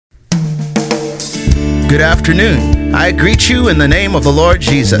Good afternoon. I greet you in the name of the Lord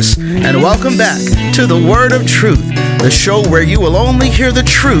Jesus, and welcome back to the Word of Truth, the show where you will only hear the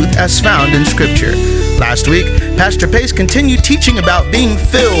truth as found in Scripture. Last week, Pastor Pace continued teaching about being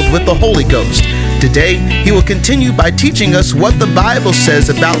filled with the Holy Ghost. Today, he will continue by teaching us what the Bible says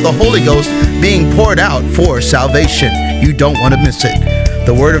about the Holy Ghost being poured out for salvation. You don't want to miss it.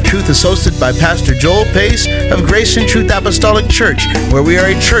 The Word of Truth is hosted by Pastor Joel Pace of Grace and Truth Apostolic Church, where we are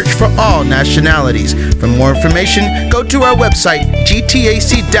a church for all nationalities. For more information, go to our website,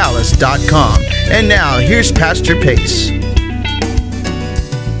 gtacdallas.com. And now, here's Pastor Pace.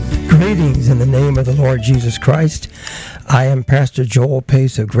 Greetings in the name of the Lord Jesus Christ. I am Pastor Joel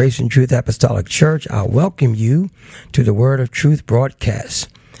Pace of Grace and Truth Apostolic Church. I welcome you to the Word of Truth broadcast.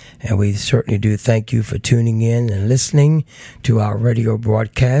 And we certainly do thank you for tuning in and listening to our radio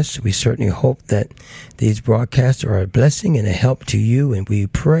broadcasts. We certainly hope that these broadcasts are a blessing and a help to you. And we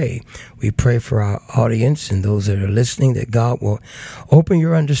pray for our audience and those that are listening that God will open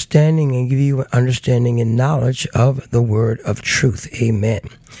your understanding and give you understanding and knowledge of the Word of Truth. Amen.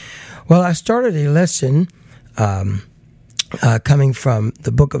 Well, I started a lesson coming from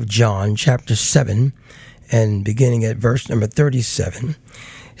the book of John, chapter 7, and beginning at verse number 37.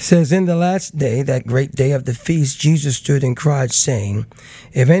 It says, "In the last day, that great day of the feast, Jesus stood and cried, saying,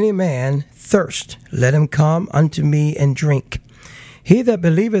 If any man thirst, let him come unto me and drink. He that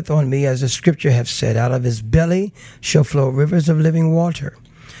believeth on me, as the Scripture hath said, out of his belly shall flow rivers of living water.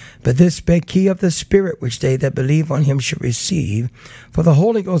 But this spake he of the Spirit, which they that believe on him should receive. For the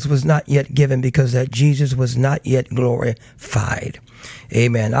Holy Ghost was not yet given, because that Jesus was not yet glorified."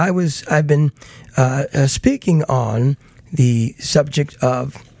 Amen. I've been speaking on the subject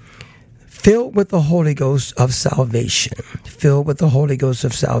of filled with the Holy Ghost of salvation. Filled with the Holy Ghost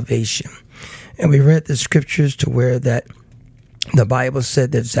of salvation. And we read the scriptures to where that the Bible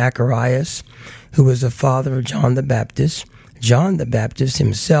said that Zacharias, who was the father of John the Baptist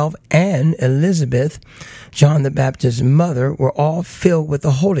himself, and Elizabeth, John the Baptist's mother, were all filled with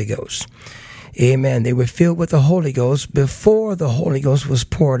the Holy Ghost. Amen. They were filled with the Holy Ghost before the Holy Ghost was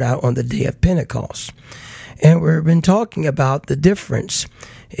poured out on the day of Pentecost. And we've been talking about the difference,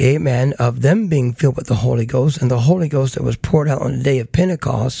 amen, of them being filled with the Holy Ghost and the Holy Ghost that was poured out on the day of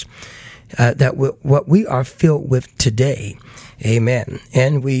Pentecost, what we are filled with today. Amen.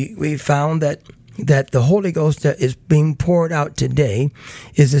 And we found that the Holy Ghost that is being poured out today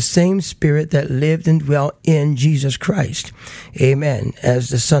is the same Spirit that lived and dwelt in Jesus Christ. Amen. As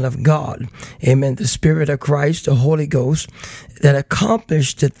the Son of God. Amen. The Spirit of Christ, the Holy Ghost, that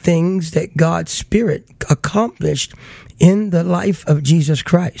accomplished the things that God's Spirit accomplished in the life of Jesus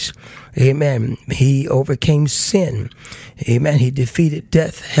Christ. Amen. He overcame sin. Amen. He defeated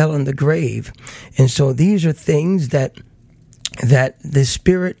death, hell, and the grave. And so these are things that the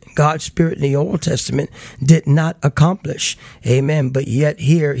Spirit, God's Spirit in the Old Testament did not accomplish. Amen. But yet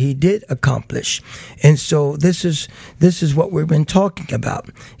here he did accomplish. And so this is what we've been talking about.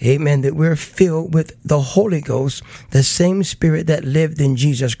 Amen. That we're filled with the Holy Ghost, the same Spirit that lived in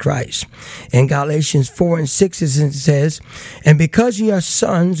Jesus Christ. In Galatians 4:6 it says, "And because ye are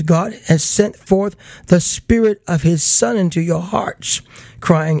sons, God has sent forth the Spirit of his Son into your hearts,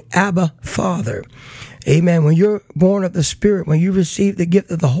 crying, Abba, Father." Amen. When you're born of the Spirit, when you receive the gift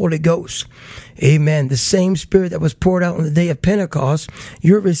of the Holy Ghost, amen, the same Spirit that was poured out on the day of Pentecost,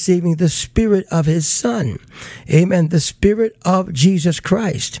 you're receiving the Spirit of his Son. Amen. The Spirit of Jesus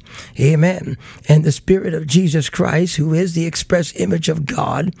Christ. Amen. And the Spirit of Jesus Christ, who is the express image of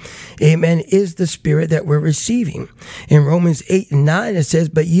God, amen, is the Spirit that we're receiving. In Romans 8:9 it says,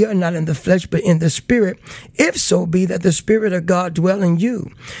 "But ye are not in the flesh, but in the Spirit, if so be that the Spirit of God dwell in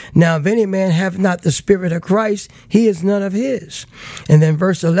you. Now if any man have not the Spirit of Christ, he is none of his." And then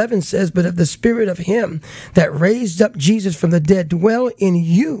verse 11 says, "But if the Spirit of him that raised up Jesus from the dead dwell in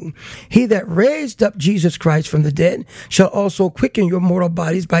you, he that raised up Jesus Christ from the dead shall also quicken your mortal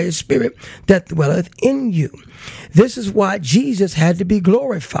bodies by his Spirit that dwelleth in you." This is why Jesus had to be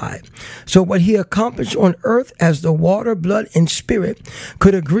glorified. So what he accomplished on earth as the water, blood, and Spirit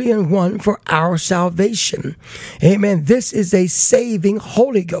could agree in one for our salvation. Amen. This is a saving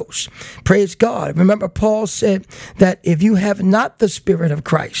Holy Ghost. Praise God. Remember, Paul said that if you have not the Spirit of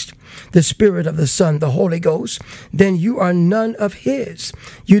Christ, the Spirit of the Son, the Holy Ghost, then you are none of his.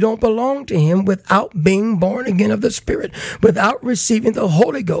 You don't belong to him without being born again of the Spirit. Without receiving the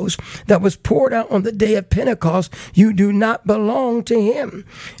Holy Ghost that was poured out on the day of Pentecost, you do not belong to him.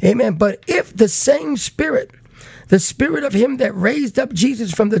 Amen. But if the same Spirit the Spirit of him that raised up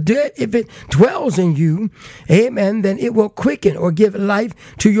Jesus from the dead, if it dwells in you, amen, then it will quicken or give life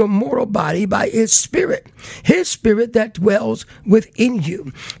to your mortal body by his Spirit that dwells within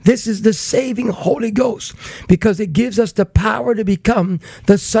you. This is the saving Holy Ghost, because it gives us the power to become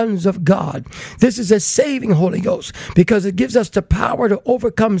the sons of God. This is a saving Holy Ghost because it gives us the power to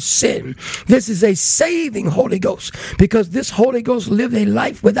overcome sin. This is a saving Holy Ghost because this Holy Ghost lived a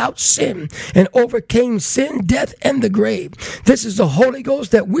life without sin and overcame sin, death, and the grave. This is the Holy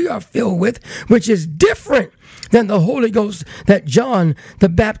Ghost that we are filled with, which is different than the Holy Ghost that John the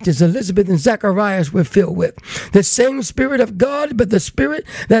Baptist, Elizabeth, and Zacharias were filled with. The same Spirit of God, but the Spirit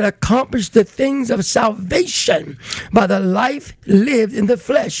that accomplished the things of salvation by the life lived in the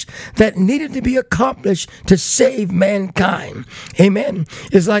flesh that needed to be accomplished to save mankind. Amen.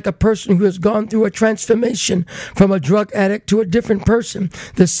 It's like a person who has gone through a transformation from a drug addict to a different person.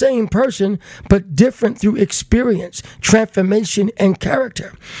 The same person, but different through experience, transformation, and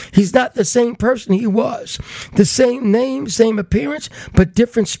character. He's not the same person he was. The same name, same appearance, but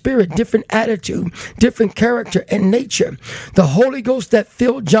different spirit, different attitude, different character and nature. The Holy Ghost that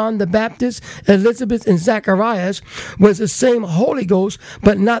filled John the Baptist, Elizabeth, and Zacharias was the same Holy Ghost,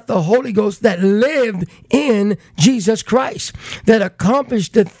 but not the Holy Ghost that lived in Jesus Christ, that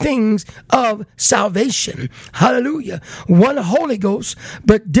accomplished the things of salvation. Hallelujah. One Holy Ghost,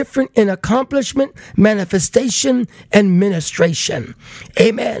 but different in accomplishment, manifestation, and ministration.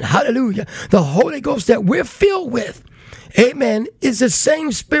 Amen. Hallelujah. The Holy Ghost that we're filled with, amen, is the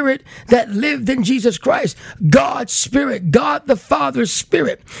same Spirit that lived in Jesus Christ. God's Spirit, God the Father's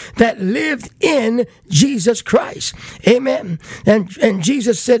Spirit that lived in Jesus Christ. Amen. And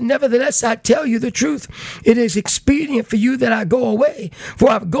Jesus said, nevertheless, I tell you the truth. It is expedient for you that I go away. For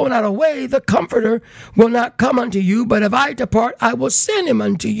I've gone not away, the Comforter will not come unto you. But if I depart, I will send him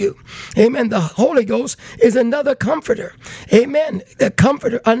unto you. Amen. The Holy Ghost is another Comforter. Amen. The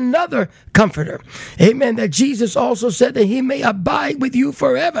Comforter, another Comforter. Amen. That Jesus also said that he may abide with you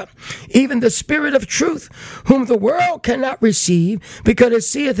forever. Even the Spirit of truth, whom the world cannot receive, because it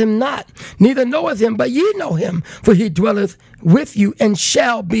seeth him not, neither knoweth him, but ye know him, for he dwelleth with you and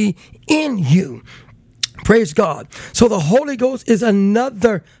shall be in you. Praise God. So the Holy Ghost is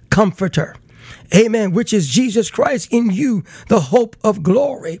another Comforter. Amen. Which is Jesus Christ in you, the hope of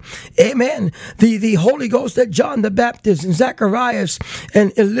glory. Amen. The Holy Ghost that John the Baptist and Zacharias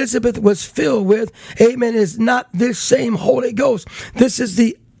and Elizabeth was filled with, amen, is not this same Holy Ghost. This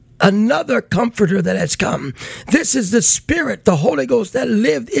is another Comforter that has come. This is the Spirit, the Holy Ghost that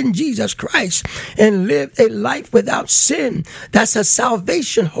lived in Jesus Christ and lived a life without sin. That's a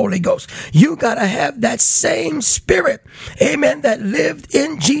salvation Holy Ghost. You got to have that same Spirit, amen, that lived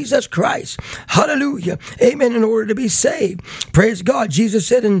in Jesus Christ. Hallelujah. Amen. In order to be saved. Praise God. Jesus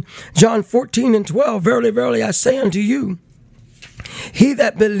said in John 14:12, verily, verily, I say unto you, he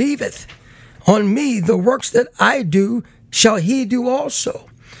that believeth on me, the works that I do, shall he do also.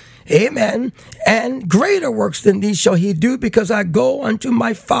 Amen. And greater works than these shall he do, because I go unto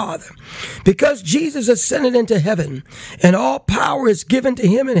my Father. Because Jesus ascended into heaven, and all power is given to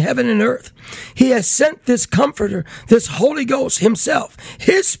him in heaven and earth, he has sent this Comforter, this Holy Ghost himself,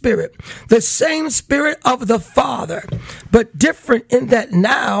 his Spirit, the same Spirit of the Father, but different in that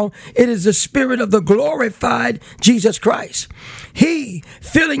now it is the Spirit of the glorified Jesus Christ. He,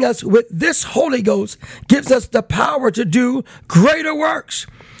 filling us with this Holy Ghost, gives us the power to do greater works,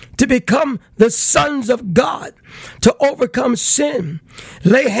 to become the sons of God, to overcome sin,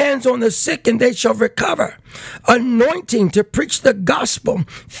 lay hands on the sick and they shall recover, anointing to preach the gospel,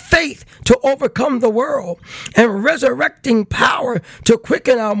 faith to overcome the world, and resurrecting power to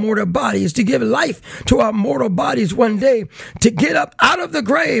quicken our mortal bodies, to give life to our mortal bodies one day, to get up out of the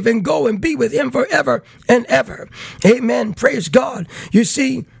grave and go and be with him forever and ever. Amen. Praise God. You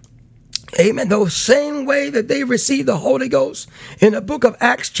see, amen. The same way that they received the Holy Ghost in the book of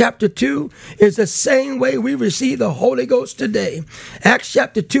Acts chapter 2 is the same way we receive the Holy Ghost today. Acts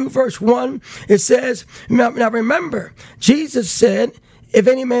chapter 2 verse 1, it says, now remember, Jesus said, if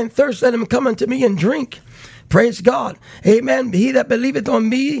any man thirst, let him come unto me and drink. Praise God. Amen. He that believeth on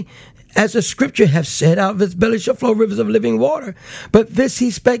me, as the scripture hath said, out of his belly shall flow rivers of living water. But this he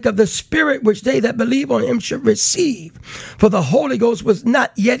spake of the Spirit, which they that believe on him should receive. For the Holy Ghost was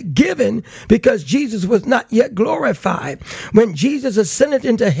not yet given, because Jesus was not yet glorified. When Jesus ascended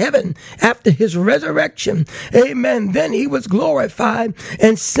into heaven after his resurrection, amen, then he was glorified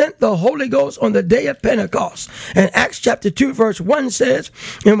and sent the Holy Ghost on the day of Pentecost. And Acts chapter 2 verse 1 says,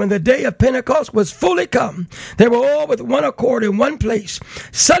 and when the day of Pentecost was fully come, they were all with one accord in one place.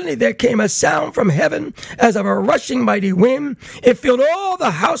 Suddenly there came a sound from heaven as of a rushing mighty wind. It filled all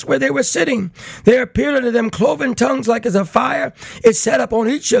the house where they were sitting. There appeared unto them cloven tongues like as a fire. It sat upon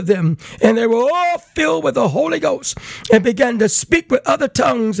each of them, and they were all filled with the Holy Ghost, and began to speak with other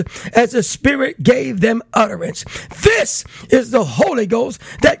tongues as the Spirit gave them utterance. This is the Holy Ghost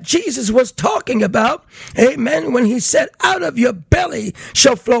that Jesus was talking about, amen, when he said, out of your belly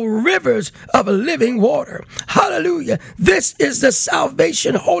shall flow rivers of living water. Hallelujah. This is the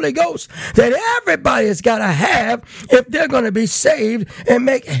salvation Holy Ghost that everybody's got to have if they're going to be saved and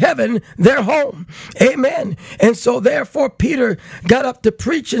make heaven their home. Amen. And so therefore Peter got up to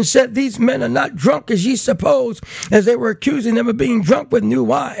preach and said, these men are not drunk as ye suppose, as they were accusing them of being drunk with new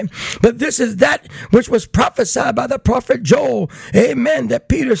wine. But this is that which was prophesied by the prophet Joel. Amen. That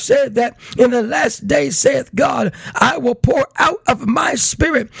Peter said that in the last days, saith God, I will pour out of my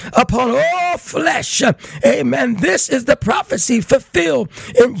Spirit upon all flesh. Amen. This is the prophecy fulfilled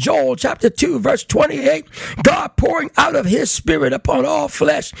in Joel chapter 2, verse 28. God pouring out of his Spirit upon all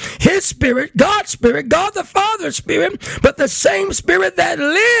flesh. His Spirit, God the Father's Spirit, but the same Spirit that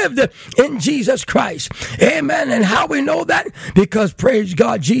lived in Jesus Christ. Amen. And how we know that? Because, praise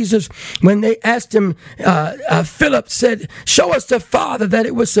God, Jesus, when they asked him, Philip said, show us the Father that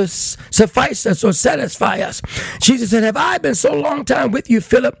it would suffice us or satisfy us. Jesus said, have I been so long time with you,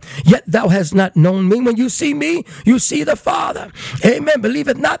 Philip, yet thou hast not known me? When you see me, you see the Father. Amen. Believe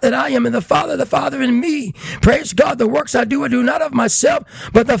it not that I am in the Father in me. Praise God. The works I do not of myself,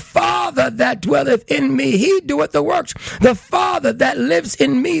 but the Father that dwelleth in me, he doeth the works. The Father that lives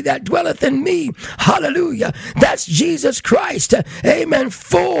in me, that dwelleth in me. Hallelujah. That's Jesus Christ. Amen.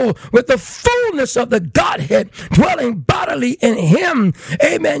 Full with the fullness of the Godhead, dwelling bodily in him.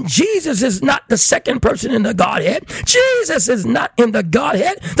 Amen. Jesus is not the second person in the Godhead. Jesus is not in the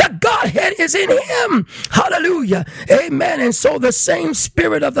Godhead. The Godhead is in him. Hallelujah. Amen. And so the same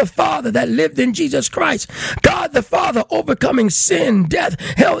Spirit of the Father that lived in Jesus Christ, God the Father overcoming sin, death,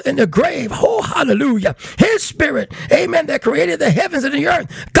 hell, and the grave. Oh, hallelujah. His Spirit, amen, that created the heavens and the earth.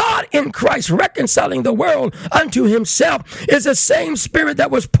 God in Christ reconciling the world unto himself is the same Spirit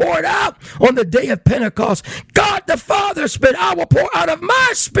that was poured out on the day of Pentecost. God the Father Spirit, I will pour out of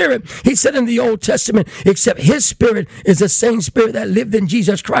my Spirit, he said in the Old Testament, except his Spirit is the same Spirit that lived in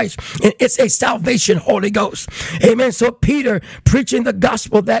Jesus Christ. And it's a salvation Holy Ghost. Amen. So Peter preaching the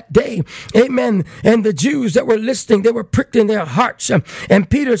gospel that day. Amen. And the Jews that were listening, they were pricked in their hearts. And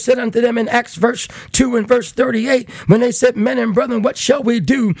Peter said unto them in Acts verse 2 and verse 38, when they said, men and brethren, what shall we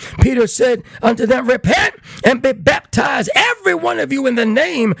do? Peter said unto them, repent and be baptized, every one of you, in the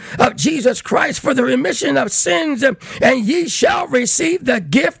name of Jesus Christ for the remission of sins, and ye shall receive the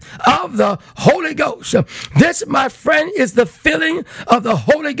gift of the Holy Ghost. This, my friend, is the filling of the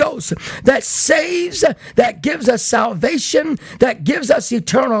Holy Ghost that saves, that gives us salvation, that gives us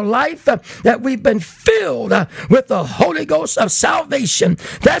eternal life, that we've been filled with the Holy Ghost of salvation.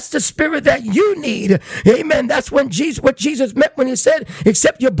 That's the Spirit that you need. Amen. That's what Jesus meant when he said,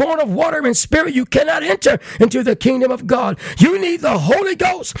 except you're born of water and Spirit, you cannot enter into the kingdom of God. You need the Holy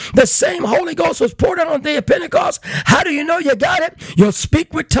Ghost. The same Holy Ghost was poured out on the day of Pentecost. How do you know you got it? You'll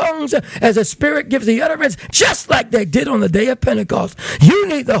speak with tongues as the Spirit gives the utterance, just like they did on the day of Pentecost. You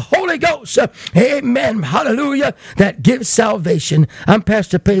need the Holy Ghost. Amen. Hallelujah. That gives salvation. I'm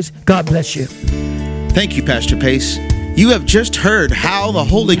Pastor Pace. God bless you. Thank you, Pastor Pace. You have just heard how the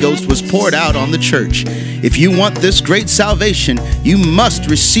Holy Ghost was poured out on the church. If you want this great salvation, you must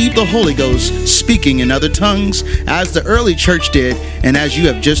receive the Holy Ghost, speaking in other tongues, as the early church did, and as you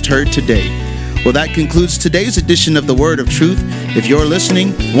have just heard today. Well, that concludes today's edition of the Word of Truth. If you're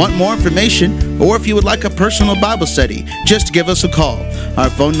listening, want more information, or if you would like a personal Bible study, just give us a call. Our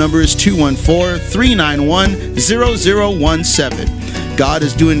phone number is 214-391-0017. God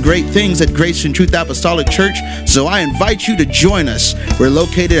is doing great things at Grace and Truth Apostolic Church, so I invite you to join us. We're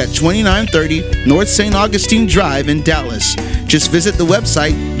located at 2930 North St. Augustine Drive in Dallas. Just visit the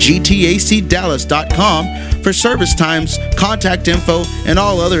website gtacdallas.com for service times, contact info, and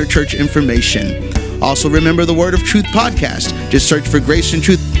all other church information. Also, remember the Word of Truth podcast. Just search for Grace and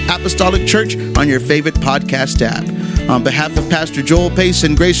Truth Apostolic Church on your favorite podcast app. On behalf of Pastor Joel Pace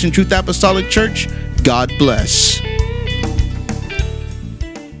and Grace and Truth Apostolic Church, God bless.